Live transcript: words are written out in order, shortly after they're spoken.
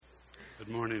Good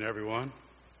morning, everyone.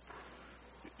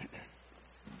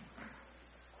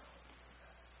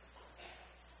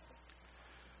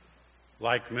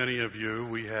 Like many of you,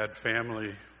 we had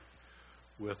family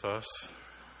with us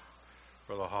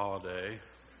for the holiday.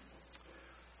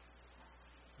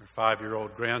 Our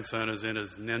 5-year-old grandson is in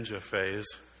his ninja phase.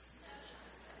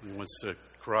 He wants to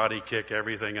karate kick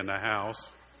everything in the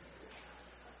house.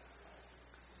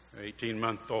 Our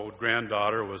 18-month-old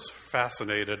granddaughter was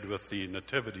fascinated with the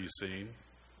nativity scene.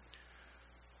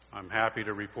 I'm happy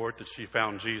to report that she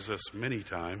found Jesus many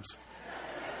times.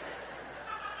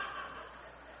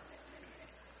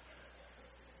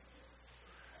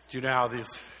 Do you know how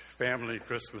these family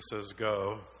Christmases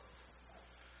go?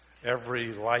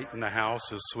 Every light in the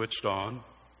house is switched on.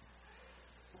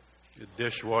 The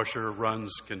dishwasher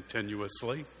runs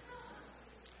continuously.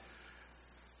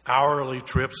 Hourly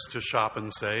trips to shop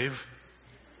and save.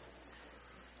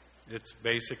 It's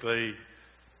basically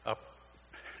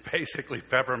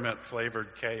peppermint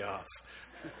flavored chaos.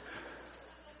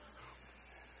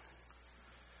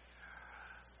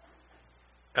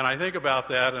 And I think about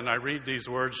that and I read these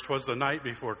words, "'Twas the night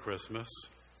before Christmas,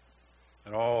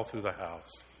 and all through the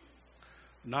house.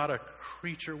 Not a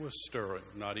creature was stirring,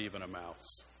 not even a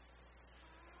mouse."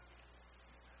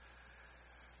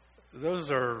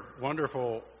 Those are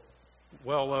wonderful,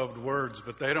 well-loved words,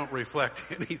 but they don't reflect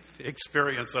any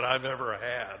experience that I've ever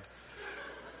had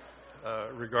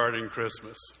regarding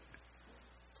Christmas.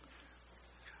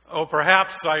 Oh,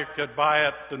 perhaps I could buy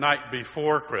it the night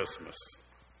before Christmas.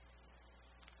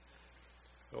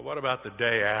 But what about the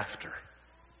day after?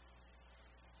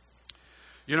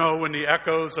 You know, when the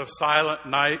echoes of Silent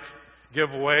Night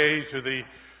give way to the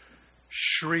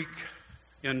shriek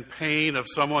in pain of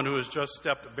someone who has just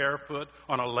stepped barefoot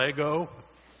on a Lego.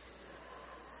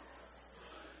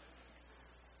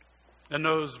 And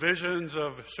those visions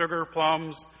of sugar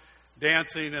plums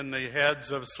dancing in the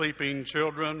heads of sleeping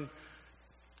children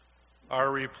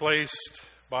are replaced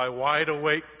by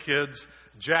wide-awake kids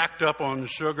jacked up on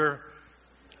sugar,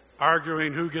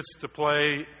 arguing who gets to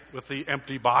play with the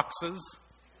empty boxes.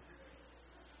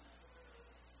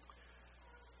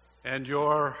 And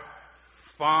your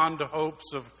fond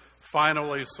hopes of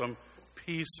finally some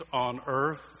peace on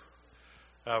earth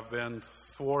have been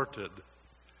thwarted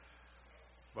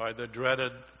by the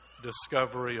dreaded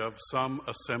discovery of some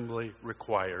assembly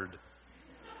required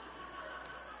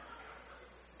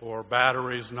or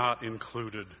batteries not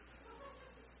included.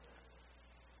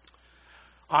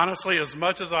 Honestly, as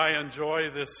much as I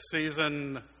enjoy this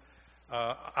season,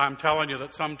 I'm telling you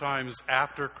that sometimes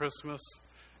after Christmas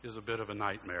is a bit of a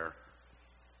nightmare.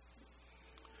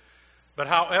 But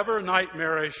however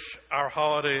nightmarish our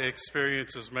holiday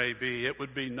experiences may be, it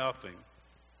would be nothing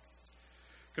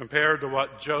compared to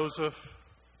what Joseph,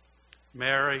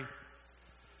 Mary,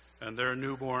 and their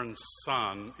newborn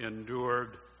son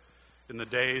endured in the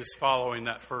days following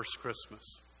that first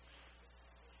Christmas.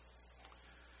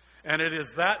 And it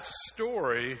is that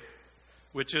story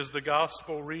which is the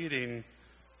gospel reading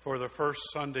for the first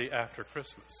Sunday after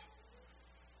Christmas.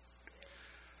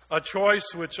 A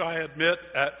choice which I admit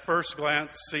at first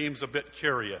glance seems a bit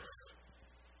curious,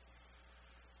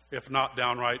 if not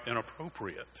downright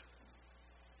inappropriate.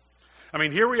 I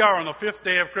mean, here we are on the 5th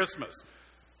day of Christmas,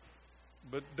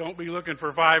 but don't be looking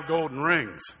for 5 golden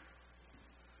rings.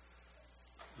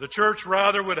 The church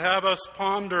rather would have us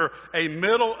ponder a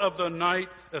middle-of-the-night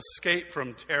escape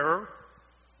from terror,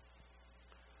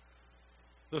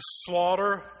 the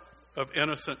slaughter of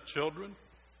innocent children,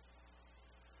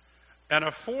 and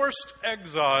a forced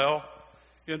exile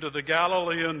into the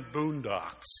Galilean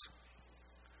boondocks.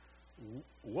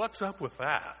 What's up with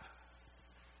that?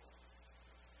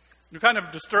 Your kind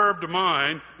of disturbed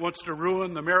mind wants to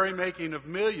ruin the merrymaking of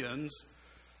millions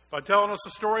by telling us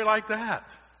a story like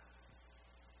that.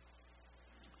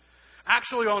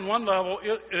 Actually, on one level,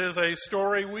 it is a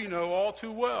story we know all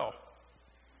too well.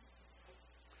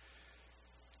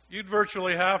 You'd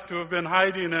virtually have to have been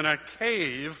hiding in a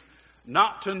cave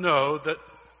not to know that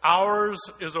ours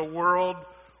is a world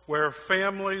where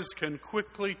families can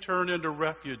quickly turn into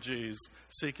refugees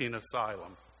seeking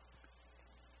asylum.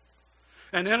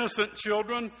 And innocent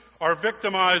children are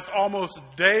victimized almost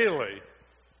daily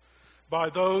by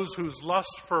those whose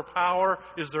lust for power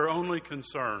is their only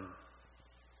concern.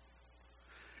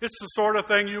 It's the sort of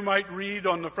thing you might read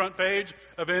on the front page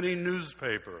of any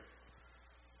newspaper.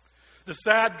 The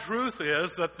sad truth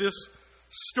is that this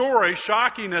story,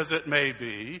 shocking as it may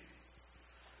be,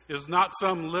 is not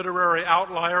some literary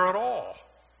outlier at all.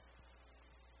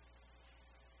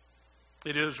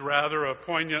 It is rather a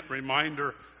poignant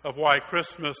reminder of why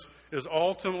Christmas is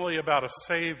ultimately about a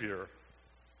Savior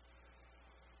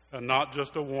and not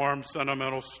just a warm,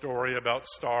 sentimental story about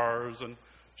stars and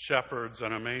shepherds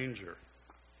and a manger.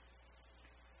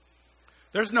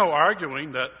 There's no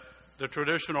arguing that the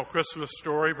traditional Christmas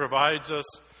story provides us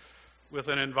with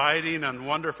an inviting and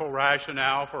wonderful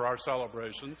rationale for our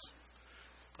celebrations.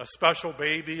 A special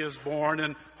baby is born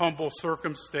in humble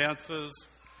circumstances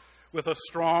with a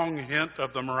strong hint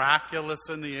of the miraculous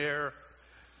in the air,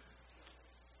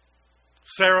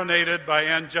 serenaded by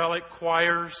angelic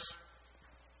choirs,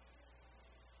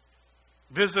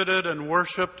 visited and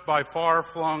worshipped by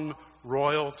far-flung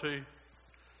royalty.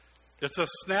 It's a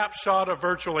snapshot of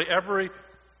virtually every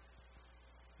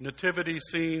nativity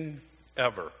scene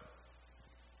ever.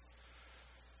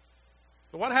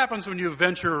 But what happens when you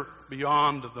venture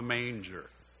beyond the manger?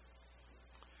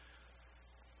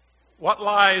 What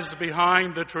lies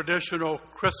behind the traditional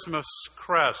Christmas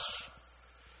creche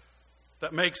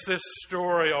that makes this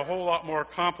story a whole lot more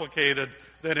complicated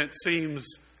than it seems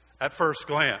at first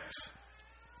glance?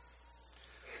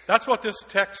 That's what this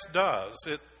text does.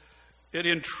 It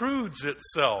intrudes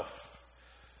itself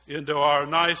into our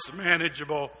nice,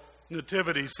 manageable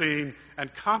nativity scene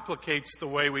and complicates the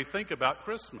way we think about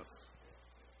Christmas.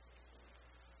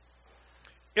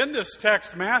 In this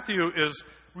text, Matthew is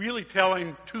really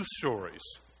telling two stories.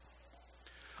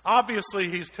 Obviously,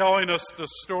 he's telling us the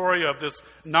story of this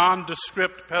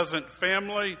nondescript peasant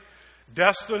family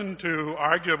destined to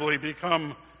arguably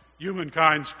become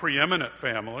humankind's preeminent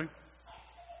family.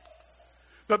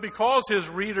 But because his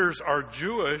readers are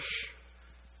Jewish,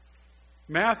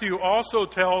 Matthew also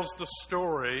tells the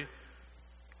story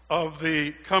of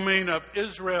the coming of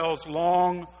Israel's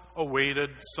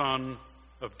long-awaited son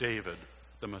of David,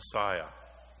 the Messiah.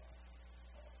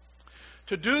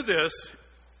 To do this,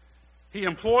 he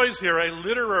employs here a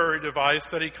literary device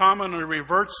that he commonly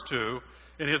reverts to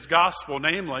in his gospel,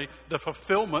 namely the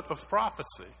fulfillment of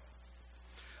prophecy,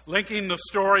 linking the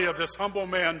story of this humble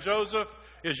man Joseph,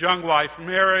 his young wife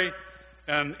Mary,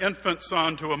 and infant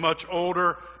son to a much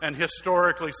older and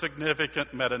historically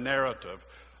significant meta-narrative,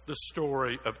 the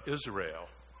story of Israel.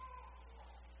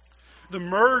 The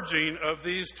merging of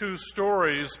these two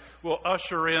stories will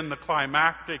usher in the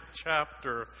climactic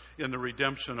chapter in the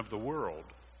redemption of the world.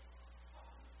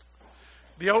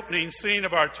 The opening scene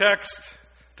of our text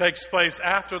takes place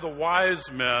after the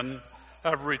wise men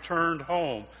have returned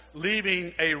home,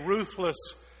 leaving a ruthless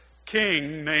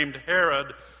king named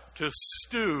Herod to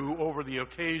stew over the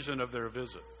occasion of their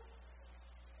visit.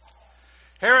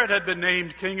 Herod had been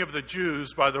named king of the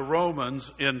Jews by the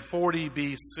Romans in 40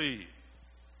 BC.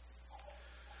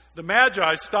 The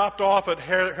Magi stopped off at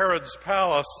Herod's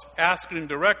palace asking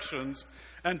directions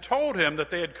and told him that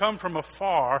they had come from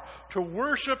afar to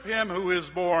worship him who is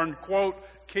born, quote,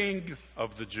 King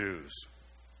of the Jews.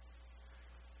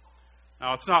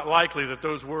 Now, it's not likely that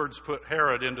those words put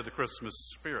Herod into the Christmas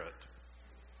spirit.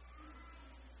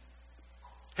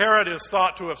 Herod is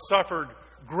thought to have suffered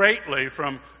greatly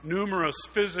from numerous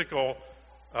physical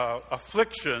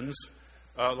afflictions,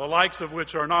 the likes of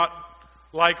which are not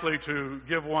likely to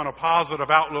give one a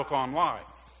positive outlook on life.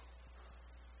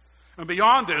 And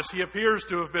beyond this, he appears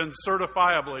to have been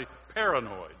certifiably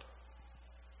paranoid.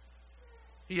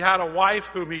 He had a wife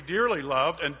whom he dearly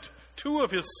loved and two of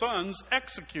his sons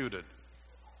executed.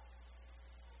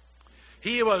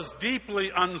 He was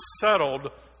deeply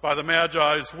unsettled by the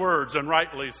Magi's words, and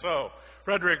rightly so.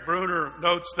 Frederick Bruner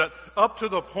notes that up to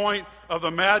the point of the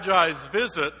Magi's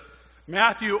visit,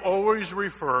 Matthew always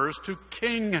refers to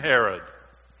King Herod.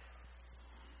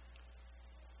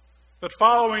 But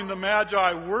following the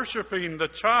Magi worshiping the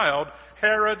child,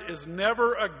 Herod is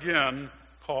never again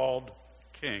called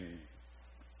king.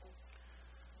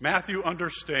 Matthew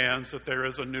understands that there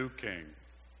is a new king.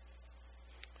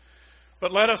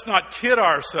 But let us not kid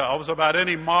ourselves about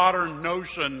any modern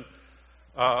notion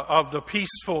of the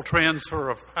peaceful transfer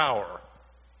of power.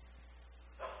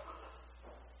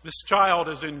 This child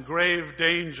is in grave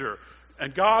danger,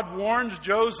 and God warns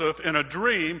Joseph in a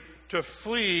dream to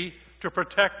flee to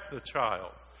protect the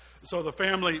child. So the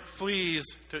family flees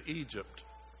to Egypt.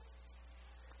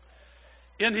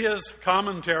 In his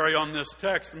commentary on this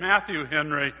text, Matthew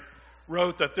Henry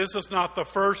wrote that this is not the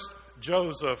first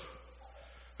Joseph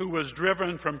who was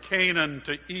driven from Canaan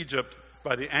to Egypt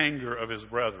by the anger of his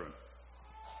brethren.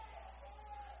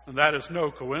 And that is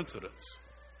no coincidence.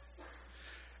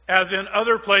 As in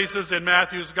other places in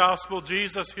Matthew's gospel,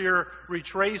 Jesus here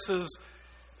retraces,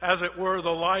 as it were,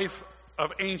 the life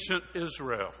of ancient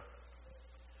Israel.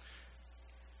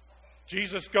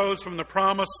 Jesus goes from the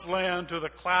promised land to the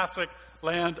classic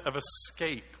land of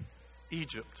escape,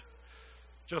 Egypt,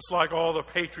 just like all the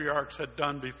patriarchs had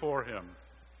done before him.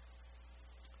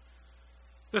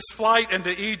 This flight into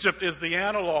Egypt is the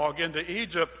analog into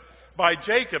Egypt by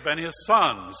Jacob and his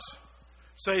sons,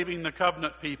 saving the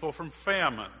covenant people from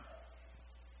famine.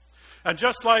 And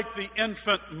just like the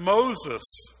infant Moses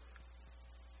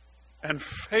and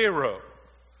Pharaoh,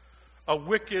 a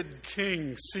wicked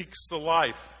king seeks the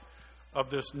life of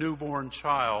this newborn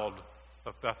child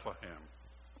of Bethlehem.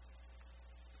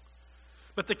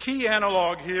 But the key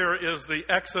analog here is the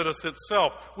Exodus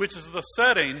itself, which is the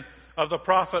setting of the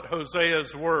prophet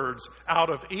Hosea's words, "Out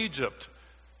of Egypt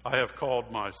I have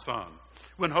called my son."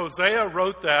 When Hosea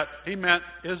wrote that, he meant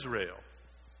Israel.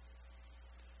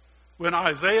 When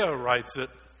Isaiah writes it,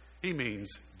 he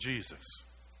means Jesus.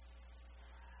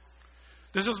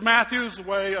 This is Matthew's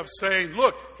way of saying,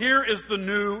 look, here is the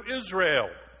new Israel.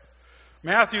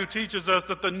 Matthew teaches us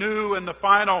that the new and the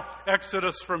final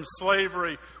exodus from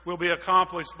slavery will be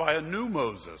accomplished by a new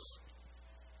Moses.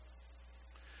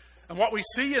 And what we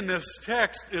see in this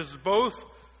text is both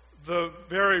the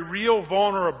very real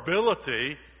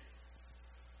vulnerability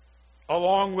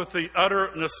along with the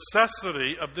utter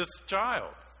necessity of this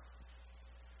child.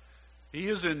 He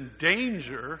is in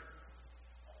danger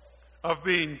of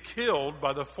being killed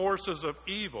by the forces of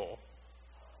evil,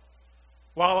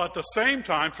 while at the same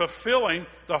time fulfilling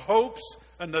the hopes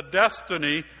and the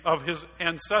destiny of his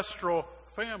ancestral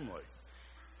family.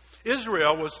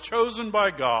 Israel was chosen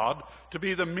by God to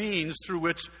be the means through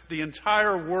which the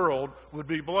entire world would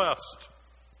be blessed.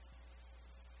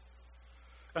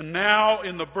 And now,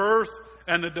 in the birth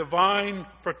and the divine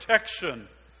protection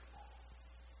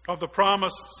of the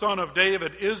promised Son of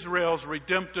David, Israel's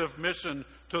redemptive mission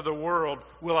to the world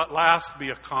will at last be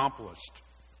accomplished.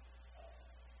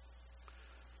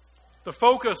 The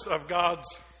focus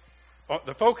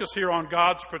here on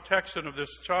God's protection of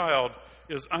this child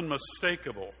is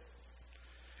unmistakable.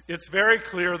 It's very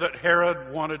clear that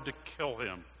Herod wanted to kill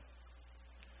him.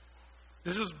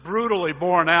 This is brutally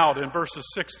borne out in verses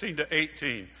 16 to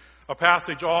 18, a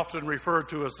passage often referred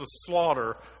to as the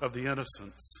slaughter of the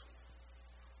innocents.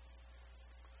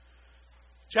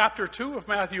 Chapter 2 of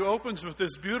Matthew opens with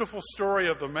this beautiful story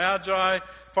of the Magi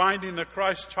finding the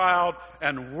Christ child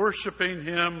and worshiping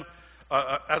him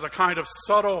as a kind of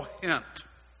subtle hint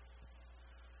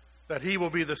that he will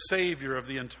be the Savior of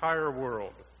the entire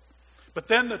world. But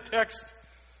then the text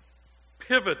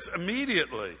pivots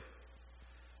immediately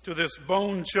to this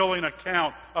bone-chilling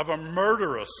account of a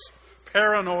murderous,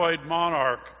 paranoid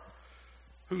monarch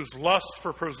whose lust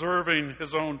for preserving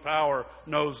his own power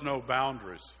knows no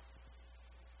boundaries.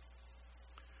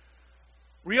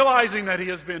 Realizing that he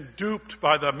has been duped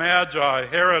by the Magi,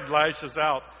 Herod lashes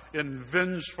out in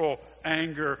vengeful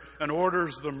anger and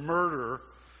orders the murder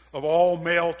of all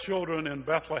male children in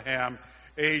Bethlehem,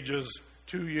 ages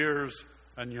 2 years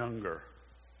and younger.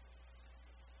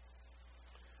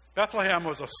 Bethlehem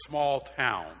was a small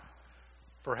town,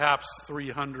 perhaps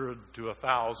 300 to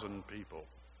 1,000 people.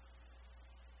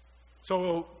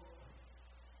 So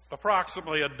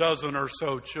approximately a dozen or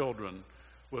so children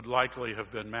would likely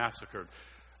have been massacred.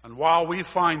 And while we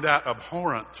find that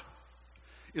abhorrent,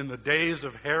 in the days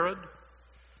of Herod,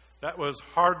 that was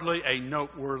hardly a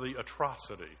noteworthy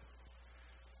atrocity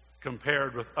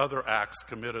compared with other acts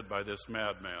committed by this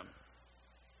madman.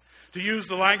 To use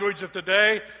the language of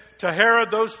today, to Herod,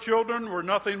 those children were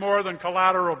nothing more than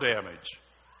collateral damage.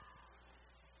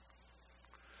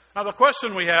 Now, the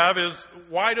question we have is,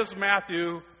 why does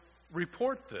Matthew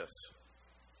report this?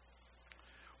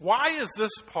 Why is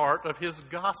this part of his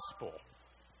gospel,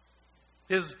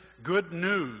 his good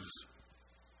news?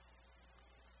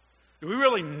 Do we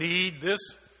really need this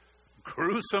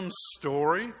gruesome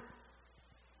story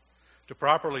to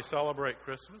properly celebrate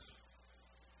Christmas?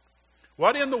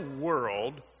 What in the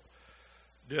world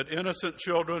did innocent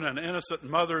children and innocent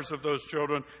mothers of those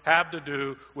children have to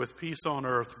do with peace on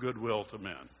earth, goodwill to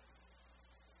men?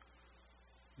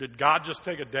 Did God just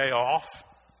take a day off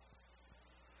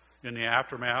in the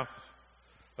aftermath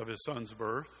of his son's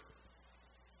birth?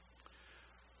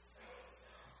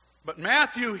 But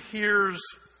Matthew hears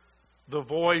the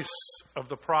voice of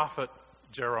the prophet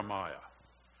Jeremiah.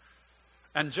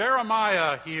 And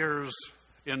Jeremiah hears,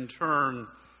 in turn,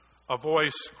 a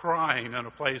voice crying in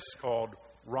a place called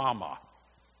Ramah.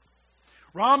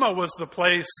 Ramah was the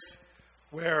place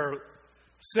where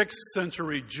 6th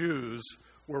century Jews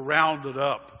were rounded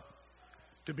up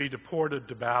to be deported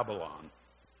to Babylon.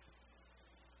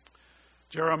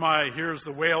 Jeremiah hears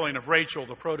the wailing of Rachel,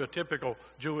 the prototypical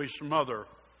Jewish mother,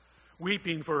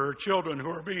 weeping for her children who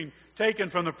are being taken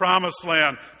from the promised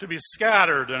land to be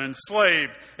scattered and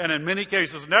enslaved and in many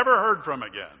cases never heard from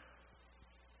again.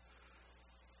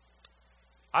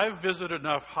 I've visited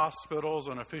enough hospitals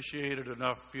and officiated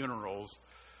enough funerals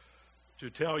to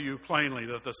tell you plainly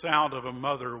that the sound of a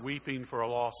mother weeping for a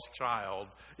lost child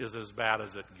is as bad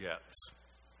as it gets.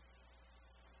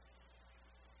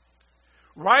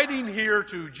 Writing here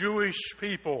to Jewish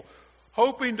people,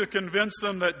 hoping to convince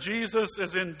them that Jesus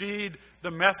is indeed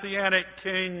the Messianic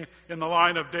King in the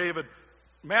line of David,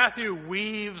 Matthew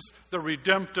weaves the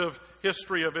redemptive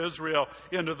history of Israel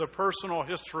into the personal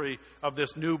history of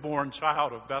this newborn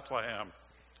child of Bethlehem.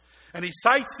 And he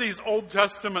cites these Old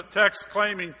Testament texts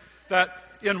claiming that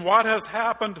in what has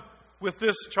happened with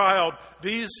this child,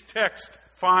 these texts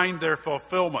find their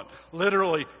fulfillment.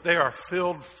 Literally, they are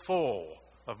filled full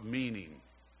of meaning.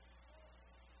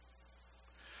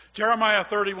 Jeremiah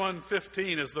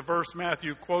 31:15 is the verse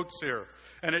Matthew quotes here,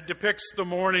 and it depicts the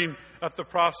mourning at the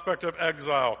prospect of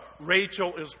exile.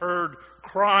 Rachel is heard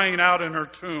crying out in her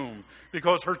tomb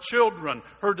because her children,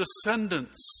 her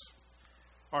descendants,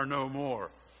 are no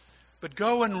more. But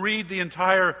go and read the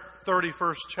entire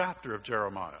 31st chapter of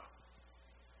Jeremiah.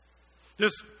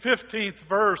 This 15th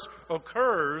verse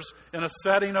occurs in a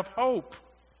setting of hope.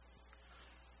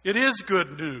 It is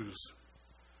good news.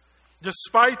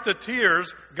 Despite the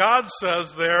tears, God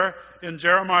says there in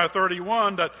Jeremiah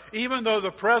 31 that even though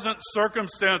the present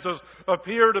circumstances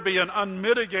appear to be an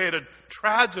unmitigated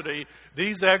tragedy,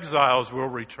 these exiles will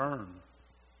return.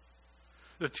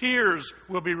 The tears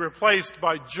will be replaced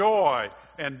by joy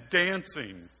and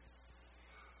dancing.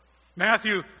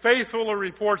 Matthew faithfully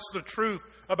reports the truth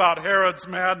about Herod's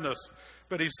madness,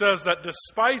 but he says that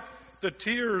despite the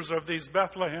tears of these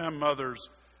Bethlehem mothers,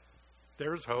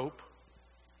 there's hope.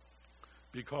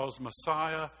 Because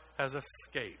Messiah has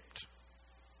escaped.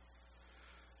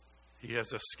 He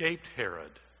has escaped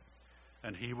Herod,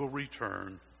 and he will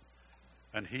return,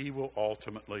 and he will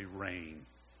ultimately reign.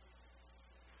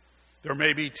 There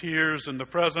may be tears in the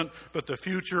present, but the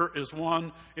future is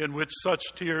one in which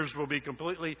such tears will be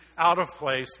completely out of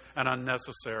place and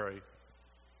unnecessary.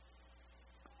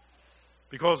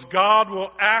 Because God will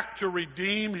act to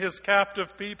redeem his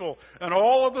captive people, and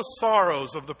all of the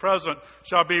sorrows of the present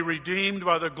shall be redeemed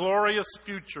by the glorious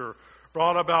future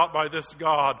brought about by this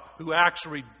God who acts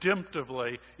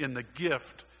redemptively in the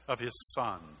gift of his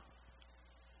Son.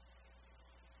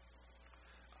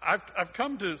 I've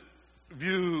come to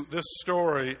view this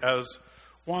story as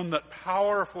one that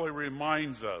powerfully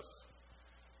reminds us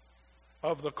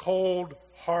of the cold,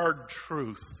 hard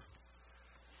truth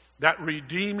that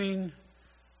redeeming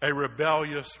a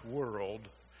rebellious world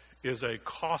is a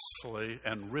costly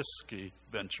and risky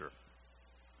venture.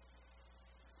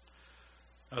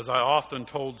 As I often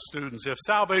told students, if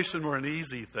salvation were an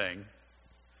easy thing,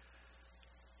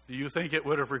 do you think it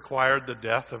would have required the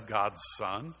death of God's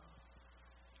Son?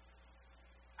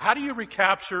 How do you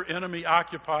recapture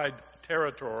enemy-occupied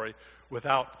territory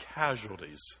without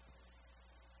casualties?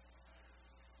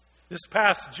 This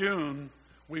past June,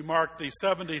 we marked the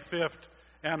 75th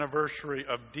anniversary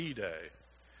of D-Day,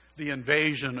 the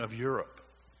invasion of Europe.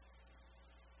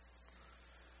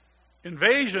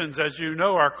 Invasions, as you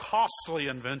know, are costly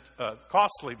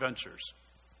ventures.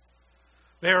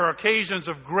 They are occasions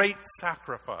of great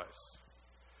sacrifice.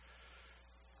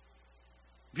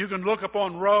 If you can look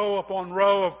upon row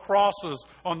of crosses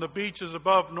on the beaches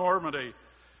above Normandy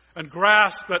and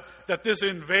grasp that this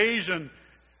invasion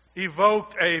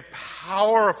evoked a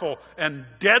powerful and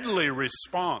deadly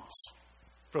response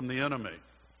from the enemy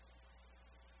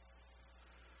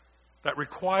that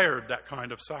required that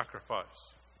kind of sacrifice.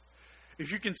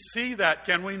 If you can see that,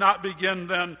 can we not begin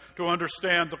then to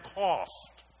understand the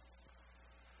cost,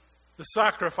 the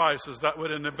sacrifices that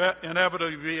would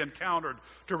inevitably be encountered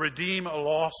to redeem a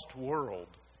lost world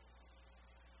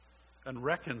and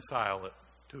reconcile it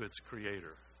to its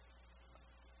Creator?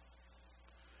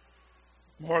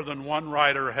 More than one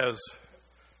writer has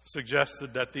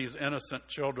suggested that these innocent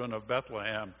children of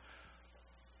Bethlehem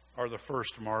are the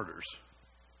first martyrs.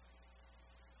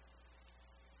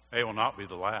 They will not be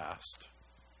the last.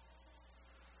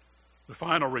 The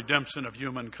final redemption of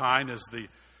humankind is the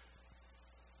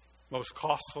most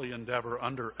costly endeavor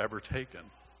ever taken.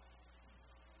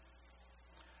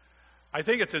 I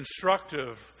think it's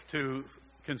instructive to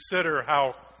consider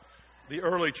how the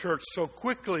early church so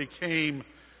quickly came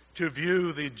to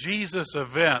view the Jesus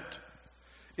event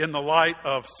in the light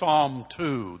of Psalm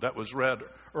 2 that was read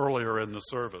earlier in the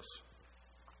service.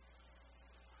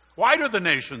 Why do the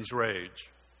nations rage?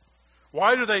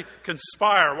 Why do they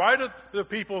conspire? Why do the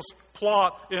peoples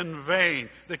plot in vain?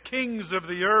 The kings of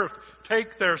the earth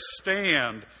take their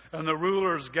stand, and the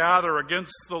rulers gather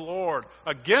against the Lord,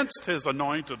 against his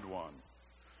anointed one.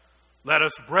 Let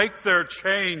us break their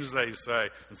chains, they say,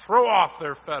 and throw off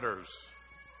their fetters.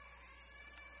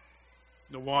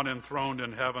 The one enthroned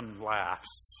in heaven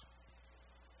laughs.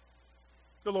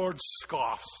 The Lord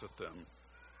scoffs at them.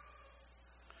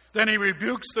 Then he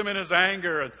rebukes them in his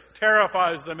anger and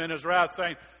terrifies them in his wrath,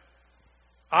 saying,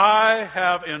 I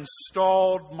have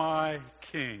installed my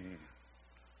king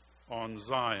on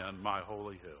Zion, my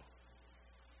holy hill.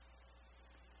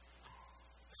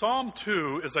 Psalm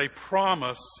 2 is a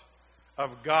promise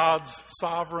of God's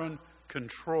sovereign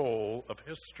control of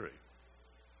history.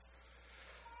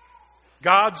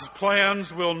 God's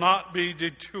plans will not be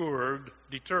deterred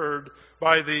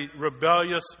by the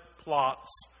rebellious plots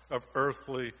of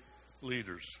earthly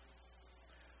leaders.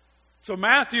 So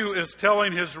Matthew is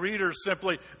telling his readers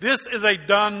simply, this is a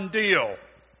done deal.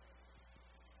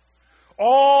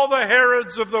 All the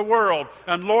Herods of the world,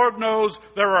 and Lord knows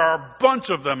there are a bunch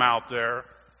of them out there,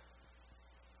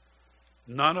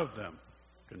 none of them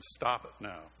can stop it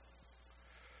now.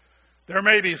 There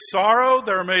may be sorrow,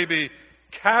 there may be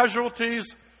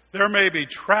casualties, there may be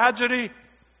tragedy,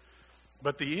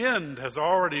 but the end has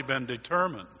already been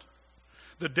determined.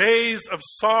 The days of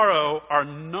sorrow are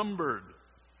numbered.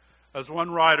 As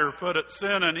one writer put it,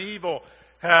 sin and evil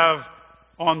have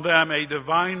on them a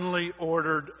divinely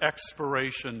ordered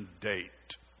expiration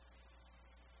date.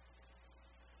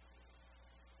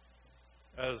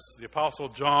 As the Apostle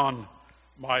John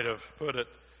might have put it,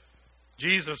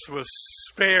 Jesus was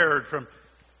spared from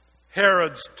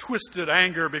Herod's twisted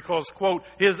anger because, quote,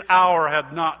 his hour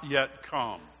had not yet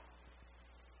come.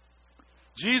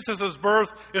 Jesus'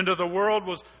 birth into the world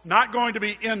was not going to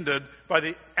be ended by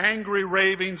the angry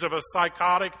ravings of a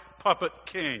psychotic puppet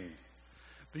king.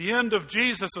 The end of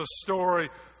Jesus' story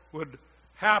would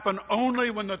happen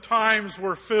only when the times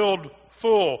were filled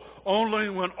full, only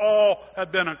when all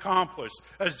had been accomplished.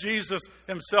 As Jesus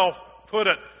himself put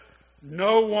it,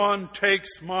 no one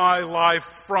takes my life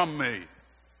from me.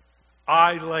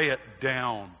 I lay it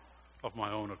down of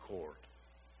my own accord.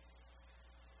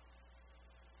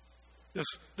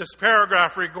 This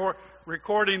paragraph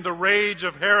recording the rage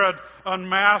of Herod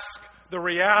unmasks the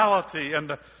reality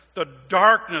and the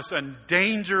darkness and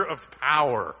danger of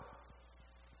power.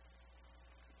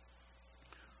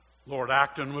 Lord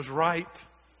Acton was right.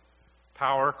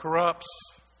 Power corrupts.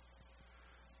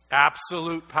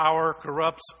 Absolute power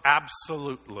corrupts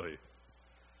absolutely.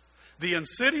 The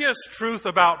insidious truth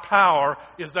about power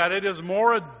is that it is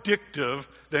more addictive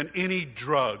than any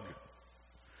drug.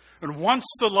 And once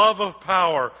the love of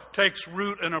power takes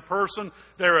root in a person,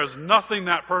 there is nothing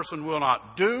that person will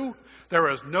not do. There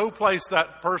is no place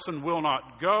that person will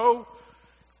not go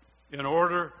in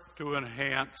order to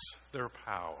enhance their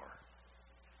power.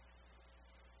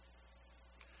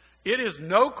 It is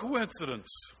no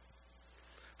coincidence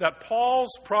that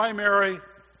Paul's primary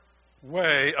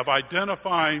way of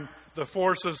identifying the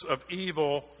forces of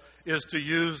evil is to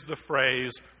use the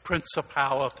phrase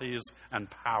principalities and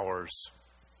powers.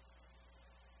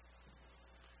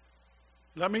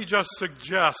 Let me just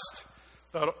suggest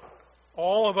that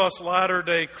all of us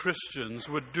Latter-day Christians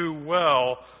would do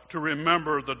well to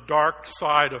remember the dark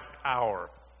side of power.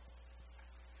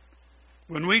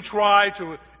 When we try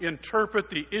to interpret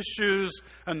the issues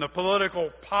and the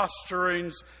political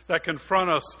posturings that confront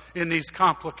us in these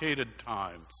complicated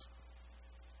times.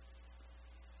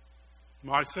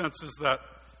 My sense is that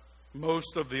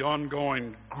most of the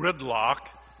ongoing gridlock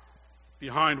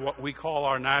behind what we call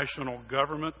our national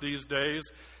government these days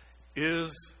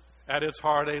is at its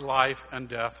heart a life and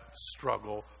death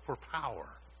struggle for power.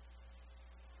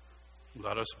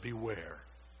 Let us beware.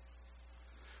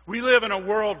 We live in a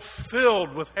world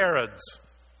filled with Herods.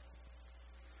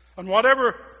 And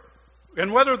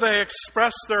whether they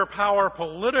express their power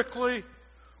politically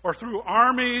or through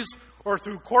armies or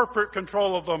through corporate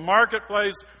control of the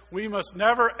marketplace, we must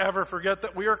never ever forget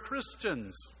that we are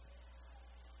Christians.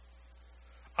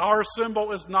 Our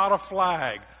symbol is not a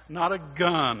flag, not a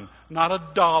gun, not a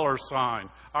dollar sign.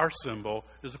 Our symbol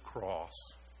is a cross.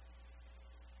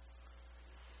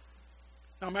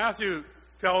 Now, Matthew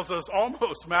tells us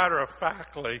almost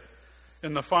matter-of-factly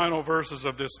in the final verses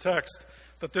of this text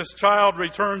that this child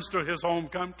returns to his home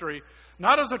country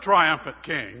not as a triumphant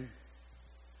king.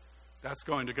 That's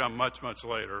going to come much, much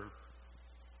later.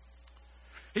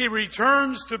 He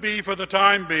returns to be, for the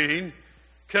time being,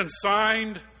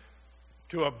 consigned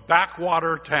to a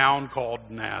backwater town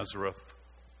called Nazareth.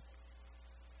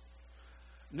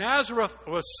 Nazareth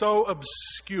was so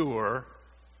obscure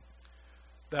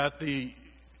that the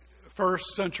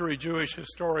first century Jewish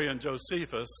historian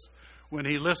Josephus, when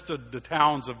he listed the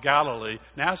towns of Galilee,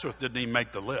 Nazareth didn't even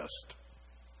make the list.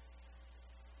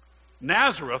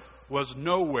 Nazareth was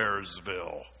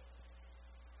Nowheresville.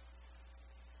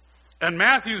 And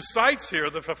Matthew cites here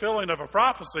the fulfilling of a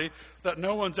prophecy that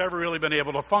no one's ever really been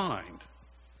able to find.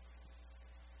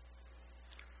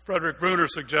 Frederick Bruner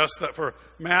suggests that for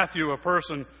Matthew, a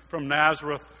person from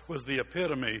Nazareth was the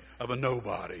epitome of a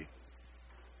nobody.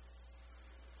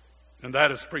 And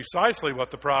that is precisely what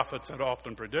the prophets had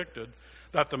often predicted,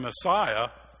 that the Messiah,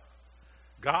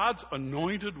 God's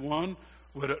anointed one,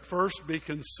 would at first be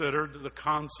considered the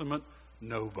consummate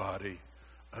nobody,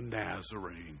 a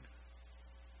Nazarene.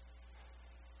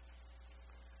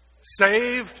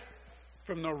 Saved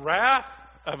from the wrath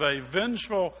of a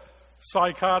vengeful,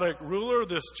 psychotic ruler,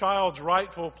 this child's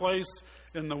rightful place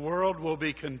in the world will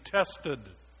be contested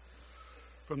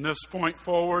from this point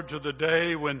forward to the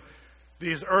day when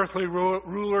these earthly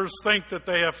rulers think that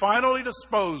they have finally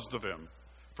disposed of him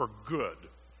for good.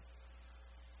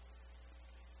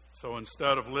 So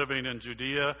instead of living in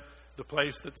Judea, the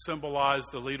place that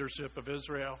symbolized the leadership of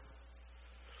Israel,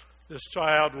 this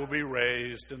child will be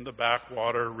raised in the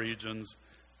backwater regions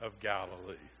of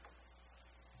Galilee.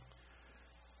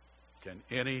 Can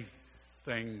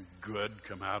anything good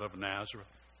come out of Nazareth?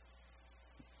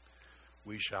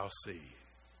 We shall see.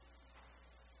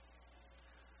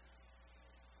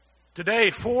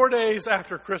 Today, 4 days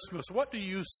after Christmas, what do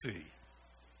you see?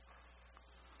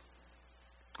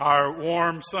 Our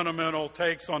warm, sentimental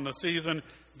takes on the season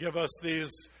give us these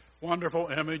wonderful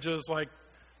images like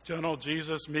gentle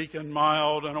Jesus, meek and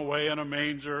mild, and away in a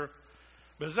manger.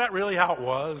 But is that really how it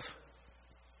was?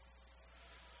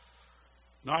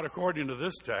 Not according to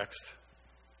this text.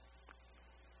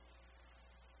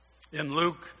 In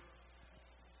Luke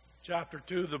chapter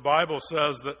 2, the Bible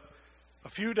says that a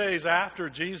few days after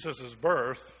Jesus'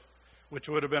 birth, which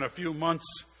would have been a few months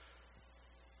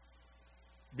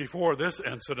before this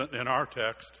incident in our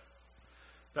text,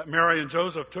 that Mary and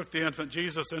Joseph took the infant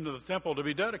Jesus into the temple to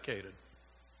be dedicated.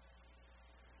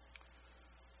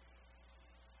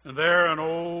 And there an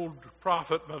old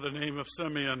prophet by the name of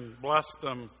Simeon blessed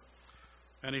them,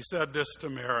 and he said this to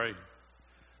Mary: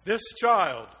 "This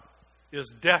child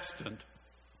is destined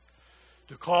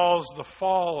to cause the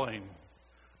falling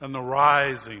and the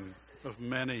rising of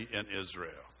many in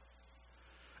Israel,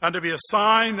 and to be a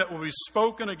sign that will be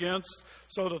spoken against,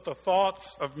 so that the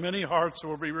thoughts of many hearts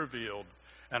will be revealed,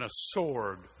 and a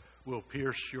sword will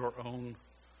pierce your own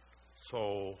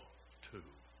soul too."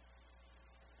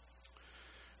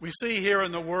 We see here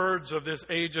in the words of this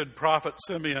aged prophet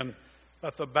Simeon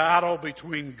that the battle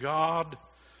between God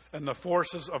and the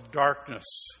forces of darkness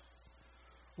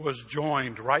was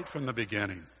joined right from the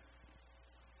beginning.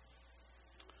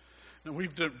 Now,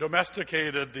 we've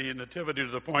domesticated the nativity to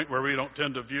the point where we don't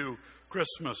tend to view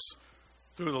Christmas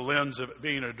through the lens of it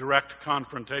being a direct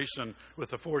confrontation with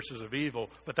the forces of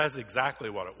evil, but that's exactly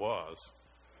what it was.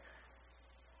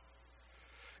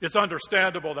 It's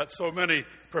understandable that so many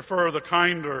prefer the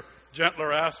kinder,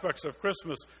 gentler aspects of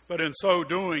Christmas, but in so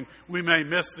doing, we may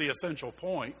miss the essential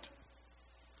point.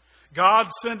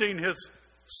 God sending his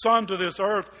Son to this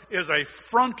earth is a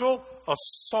frontal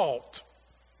assault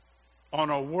on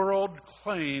a world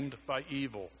claimed by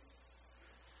evil.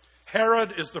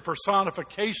 Herod is the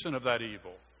personification of that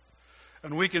evil.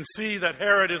 And we can see that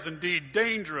Herod is indeed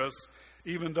dangerous,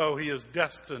 even though he is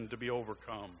destined to be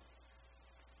overcome.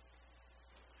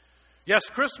 Yes,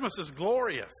 Christmas is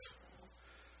glorious,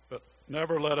 but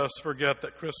never let us forget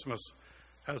that Christmas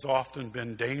has often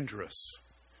been dangerous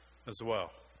as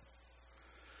well.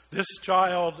 This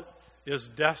child is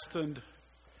destined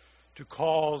to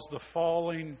cause the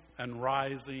falling and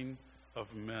rising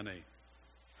of many.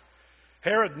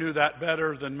 Herod knew that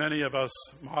better than many of us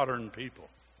modern people.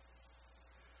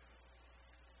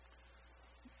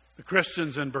 The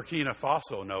Christians in Burkina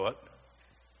Faso know it.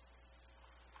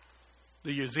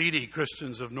 The Yazidi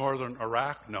Christians of northern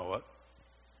Iraq know it.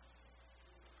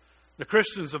 The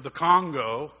Christians of the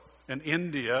Congo and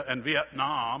India and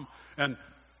Vietnam and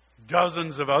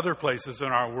dozens of other places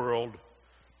in our world,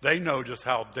 they know just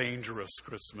how dangerous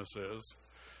Christmas is.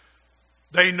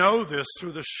 They know this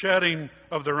through the shedding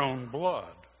of their own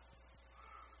blood.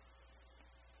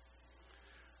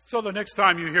 So the next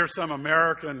time you hear some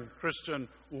American Christian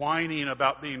whining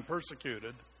about being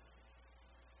persecuted,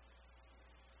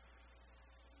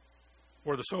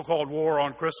 or the so-called war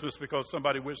on Christmas because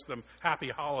somebody wished them happy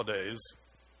holidays,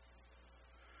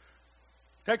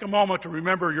 take a moment to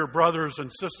remember your brothers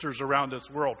and sisters around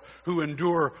this world who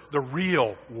endure the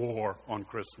real war on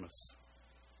Christmas.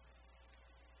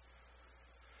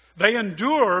 They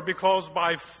endure because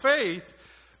by faith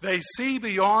they see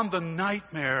beyond the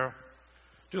nightmare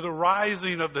to the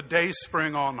rising of the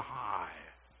dayspring on high.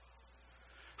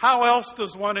 How else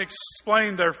does one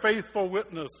explain their faithful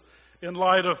witness in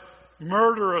light of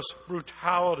murderous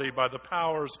brutality by the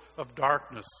powers of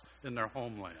darkness in their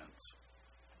homelands?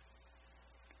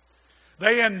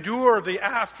 They endure the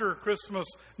after Christmas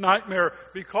nightmare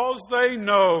because they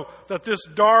know that this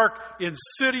dark,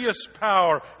 insidious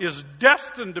power is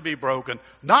destined to be broken,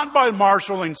 not by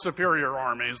marshaling superior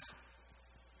armies,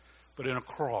 but in a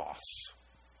cross,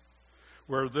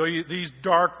 where these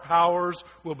dark powers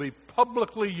will be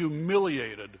publicly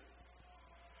humiliated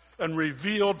and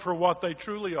revealed for what they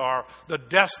truly are, the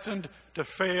destined to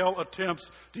fail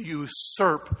attempts to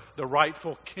usurp the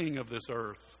rightful king of this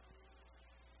earth.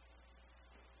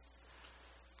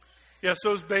 Yes,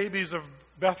 those babies of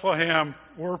Bethlehem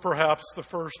were perhaps the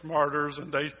first martyrs,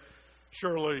 and they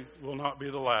surely will not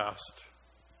be the last.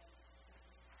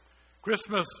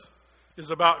 Christmas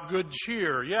is about good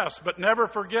cheer, yes, but never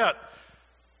forget,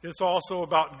 it's also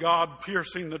about God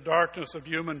piercing the darkness of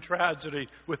human tragedy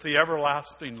with the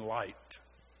everlasting light.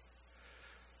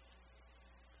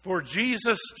 For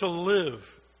Jesus to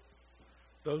live,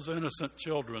 those innocent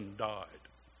children died.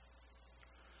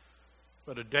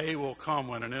 But a day will come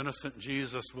when an innocent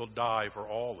Jesus will die for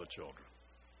all the children.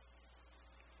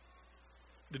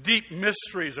 The deep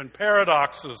mysteries and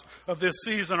paradoxes of this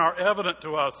season are evident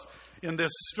to us in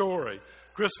this story.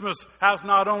 Christmas has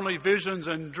not only visions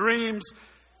and dreams,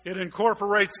 it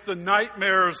incorporates the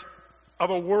nightmares of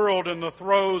a world in the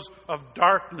throes of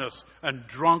darkness and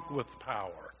drunk with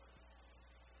power.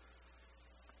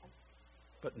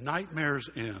 But nightmares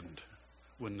end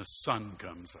when the sun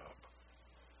comes up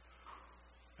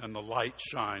and the light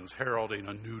shines, heralding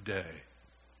a new day.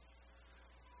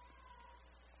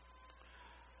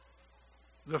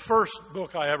 The first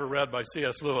book I ever read by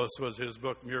C.S. Lewis was his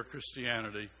book, Mere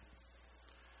Christianity.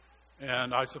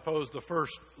 And I suppose the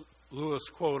first Lewis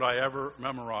quote I ever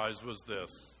memorized was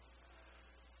this: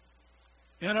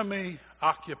 "Enemy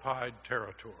occupied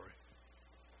territory."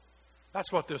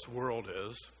 That's what this world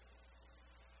is.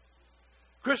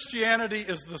 Christianity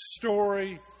is the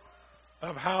story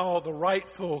of how the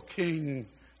rightful king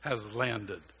has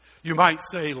landed. You might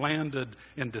say landed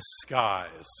in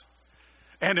disguise,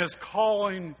 and is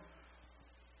calling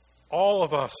all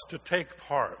of us to take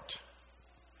part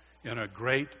in a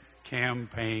great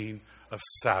campaign of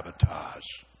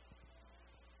sabotage.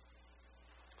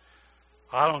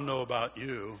 I don't know about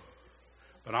you,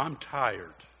 but I'm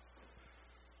tired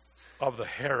of the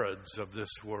Herods of this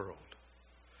world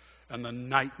and the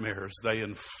nightmares they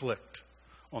inflict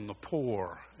on the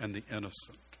poor and the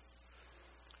innocent.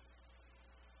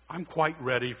 I'm quite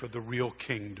ready for the real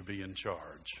king to be in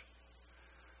charge.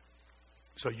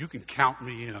 So you can count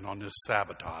me in on this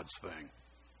sabotage thing.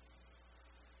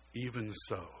 Even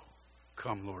so,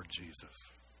 come Lord Jesus.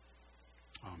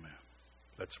 Amen.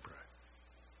 Let's pray.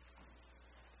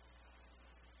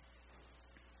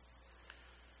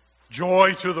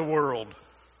 Joy to the world.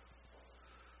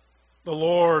 The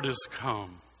Lord is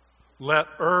come. Let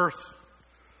earth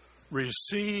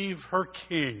receive her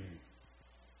King.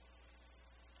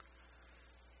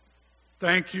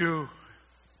 Thank you,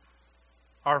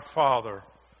 our Father,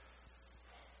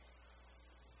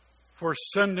 for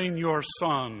sending your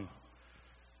Son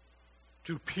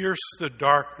to pierce the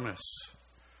darkness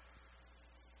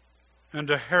and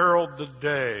to herald the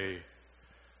day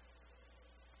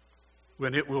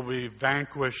when it will be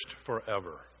vanquished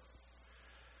forever.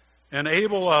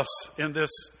 Enable us in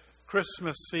this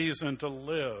Christmas season to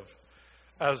live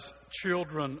as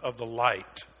children of the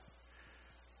light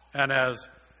and as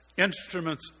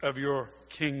instruments of your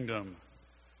kingdom,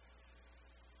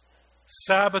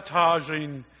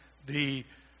 sabotaging the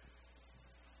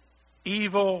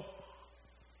evil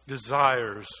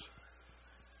desires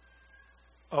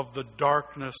of the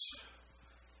darkness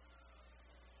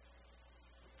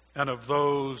and of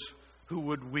those who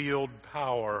would wield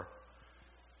power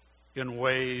in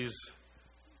ways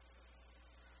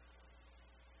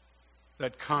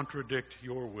that contradict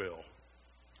your will.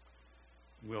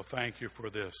 We'll thank you for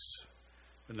this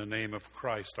in the name of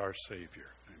Christ our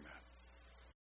Savior.